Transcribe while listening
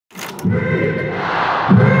So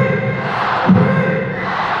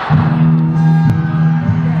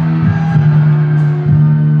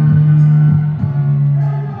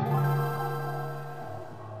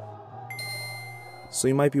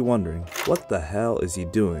you might be wondering, what the hell is he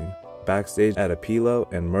doing backstage at a P-Lo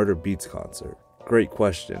and Murda Beatz concert? Great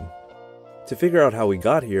question. To figure out how we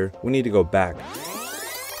got here, we need to go back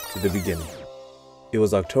to the beginning. It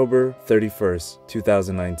was October 31st,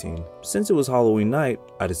 2019. Since it was Halloween night,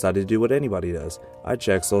 I decided to do what anybody does. I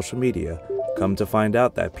checked social media. Come to find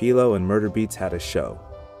out that P-Lo and Murda Beatz had a show.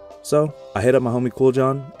 So, I hit up my homie Kool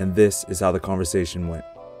John, and this is how the conversation went.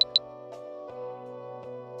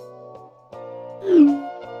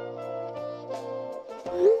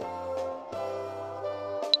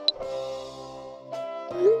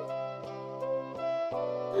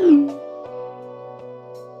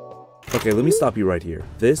 Okay, let me stop you right here.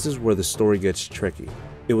 This is where the story gets tricky.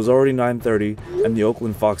 It was already 9:30 and the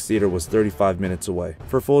Oakland Fox Theater was 35 minutes away.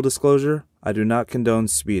 For full disclosure, I do not condone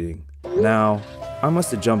speeding. Now, I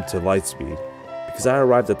must have jumped to light speed because I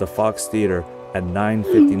arrived at the Fox Theater at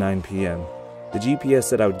 9:59 p.m. The GPS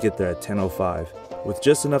said I would get there at 10:05. With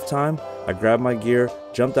just enough time, I grabbed my gear,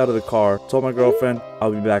 jumped out of the car, told my girlfriend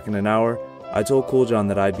I'll be back in an hour. I told Kool John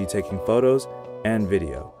that I'd be taking photos and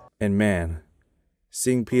video. And man,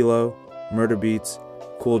 seeing P-Lo, Murda Beatz,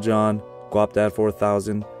 Kool John, Guapdad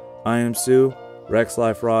 4000, Iamsu, Rexx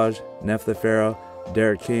Life Raj, Nef The Pharaoh,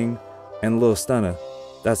 Derek King, and Lil Stunna,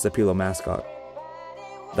 that's the P-Lo mascot.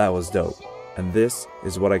 That was dope, and this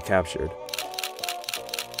is what I captured.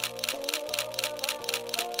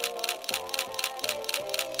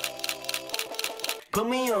 Put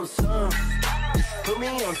me on some, put me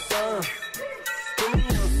on some, put me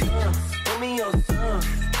on some, put me on some,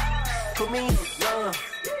 put me on some.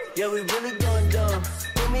 Yeah, we really going dumb.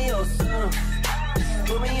 Put me on some.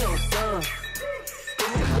 Put me on some.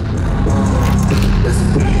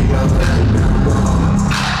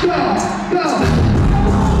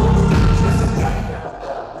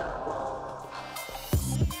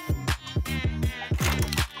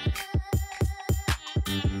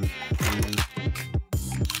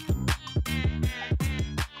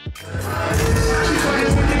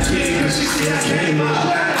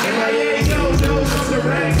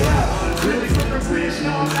 Really from the bridge, no,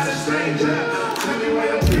 I'm not a stranger. Tell me why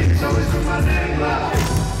your bitch always put my name up.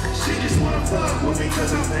 She just wanna fuck with me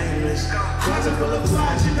cause I'm famous. Closet full of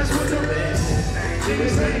flies, she mess with the rest.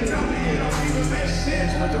 Niggas hating on me, it don't even make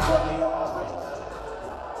sense. What the fuck?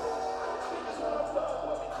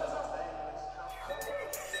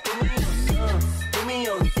 Put me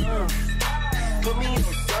on some. Put me on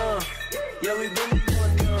some. Yeah, we really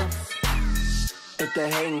going dumb. If they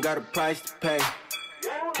hating, got a price to pay.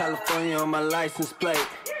 California on my license plate.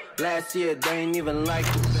 Last year they ain't even like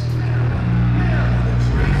it.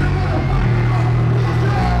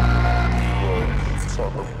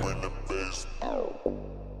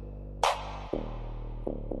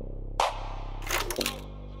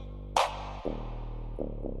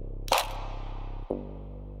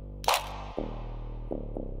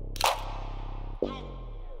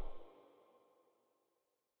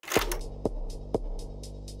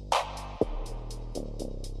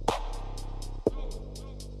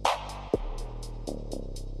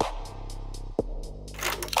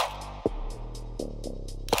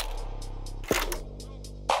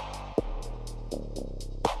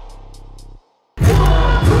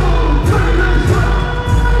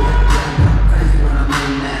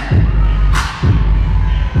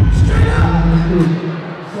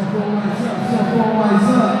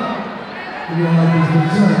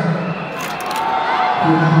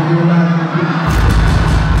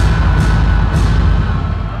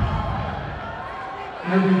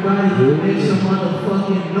 Everybody make some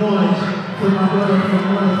motherfucking noise for my brother from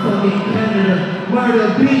motherfucking Canada, Murda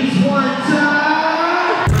Beatz, one time!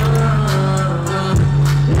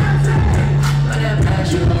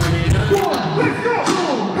 Let's go!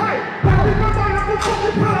 Hey! Everybody have a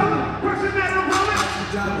fucking problem! Person that I'm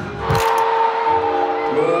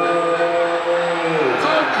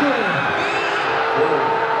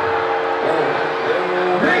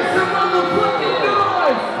Make some motherfucking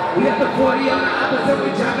noise! We got the 40 on the opposite, we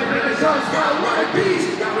drop it, make a song, squad, Murda Beatz!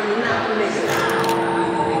 Y'all really not the niggas.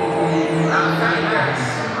 I'm not nice.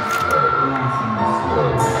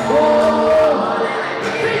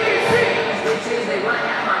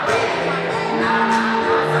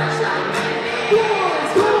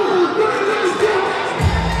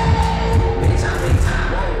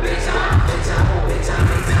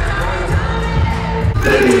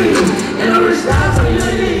 And I'm responsible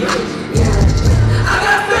for you. I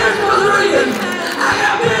got fans for the Korean. I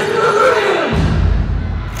got fans for the Korean.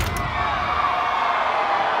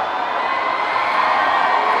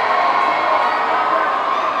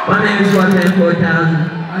 My name is Guapdad 4000.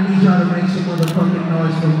 I need y'all to make some motherfucking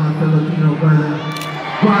noise for my Filipino brother.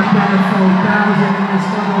 Guapdad 4000 in this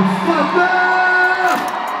motherfucker!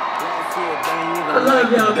 I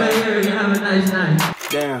love y'all, man. You have a nice night.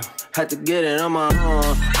 Damn, had to get it on my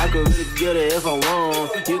own. I could really get it if I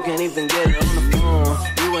want. You can't even get it on the phone.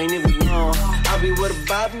 You ain't even know. I'll be with a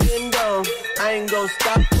vibe and getting down. I ain't gon'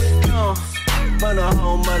 stop putting on. Run a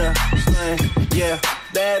home of the slang. Yeah,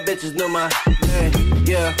 bad bitches know my name.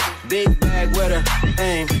 Yeah, big bag with a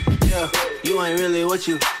aim. Yeah, you ain't really what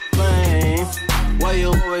you claim. Why you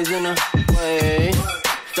always in the way?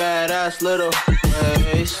 Fat ass little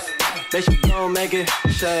waist. Bet you gon' make it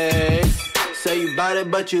shake. Say you bout it,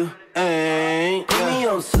 but you ain't. Put me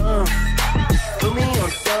on some. Put me on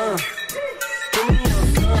some. Put me on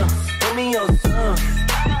some. Put me on some.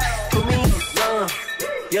 Put me on some.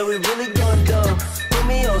 Yeah, we really going dumb. Put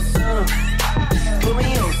me on some. Put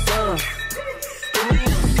me on some. Put me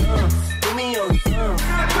on some. Put me on some.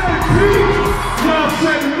 Y'all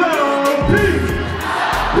say love, peace.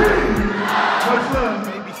 Much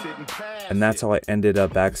love. And that's how I ended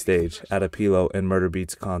up backstage at a Pilo and Murda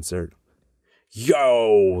Beatz concert.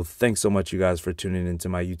 Yo! Thanks so much, you guys, for tuning into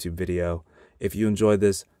my YouTube video. If you enjoyed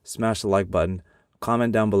this, smash the like button,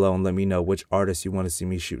 comment down below and let me know which artists you want to see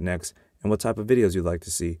me shoot next and what type of videos you'd like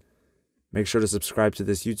to see. Make sure to subscribe to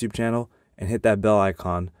this YouTube channel and hit that bell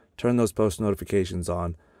icon, turn those post notifications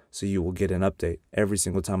on so you will get an update every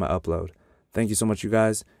single time I upload. Thank you so much, you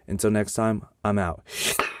guys. Until next time, I'm out.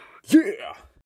 Yeah!